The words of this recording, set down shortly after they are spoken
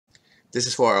This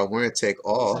is for our winner take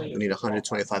all. We need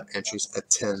 125 entries at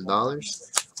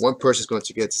 $10. One person is going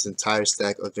to get this entire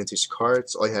stack of vintage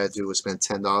cards. All you had to do was spend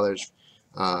 $10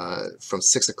 from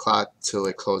 6 o'clock till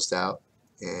it closed out,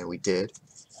 and we did.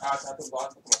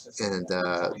 And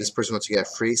this person wants to get a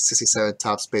free 67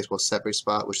 Topps baseball separate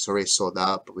spot, which is already sold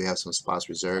out, but we have some spots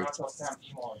reserved.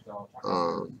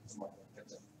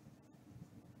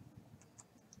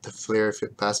 The Flair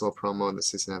Fit basketball promo and the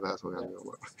 69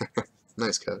 basketball.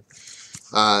 Nice, Kevin.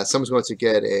 Someone's going to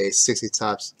get a 60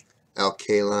 Topps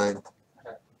LK line.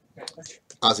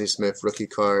 Ozzie Smith rookie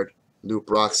card. Lou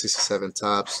Brock 67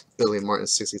 Topps. Billy Martin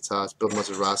 60 Topps. Bill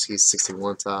Mazeroski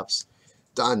 61 Topps.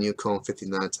 Don Newcomb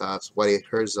 59 Topps. Whitey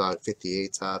Herzog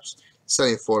 58 Topps.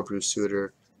 74 Bruce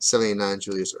Sutter. 79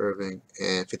 Julius Irving.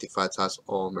 And 55 Topps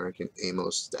All-American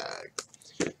Amos Stagg.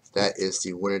 That is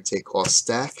the winner take all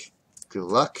stack. Good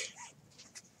luck.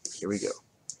 Here we go.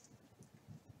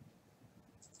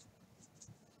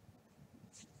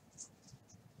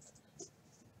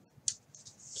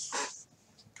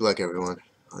 Good luck, everyone.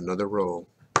 Another roll.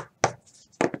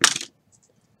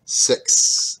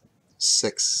 6.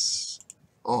 6.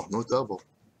 Oh, no double.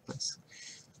 Nice.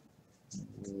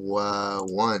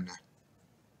 1.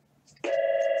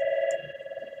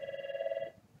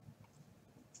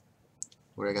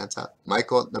 What do I got on top?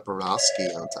 Michael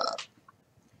Naparowski on top.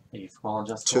 Hey, calling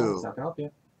just 2. How can I help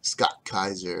you? Scott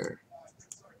Kaiser.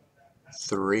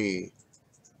 3.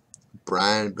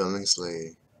 Brian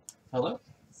Billingsley. Hello?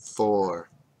 4.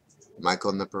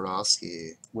 Michael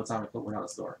Naparowski. What time we're not at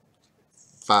the store?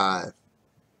 5.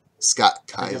 Scott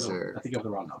Kaiser. I think you have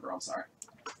the wrong number. I'm sorry.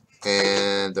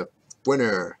 And the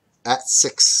winner at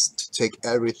 6 to take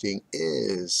everything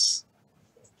is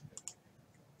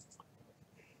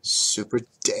Super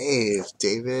Dave,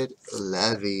 David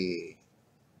Levy.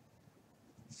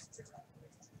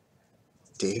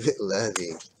 David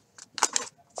Levy.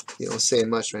 He don't say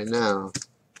much right now.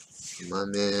 My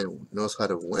man knows how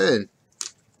to win.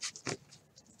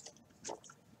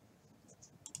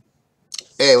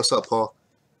 Hey, what's up, Paul?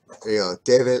 There you go,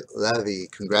 David Levy.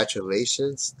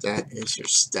 Congratulations. That is your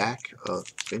stack of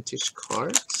vintage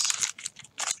cards.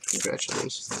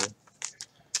 Congratulations, man.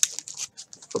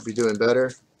 Hope you're doing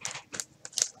better.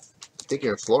 I think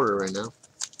you're in Florida right now.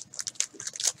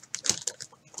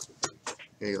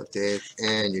 There you go, Dave.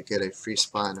 And you get a free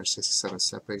spot in our 67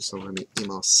 separate. So let me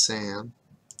email Sam.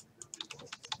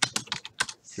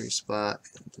 Free spot.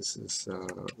 And this is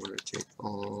winner take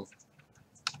all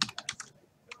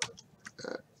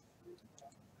at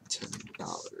 $10.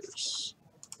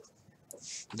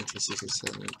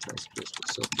 1967 tax baseball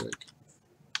subject.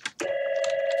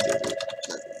 David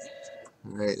Levy.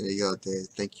 Alright, there you go, Dave.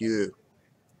 Thank you.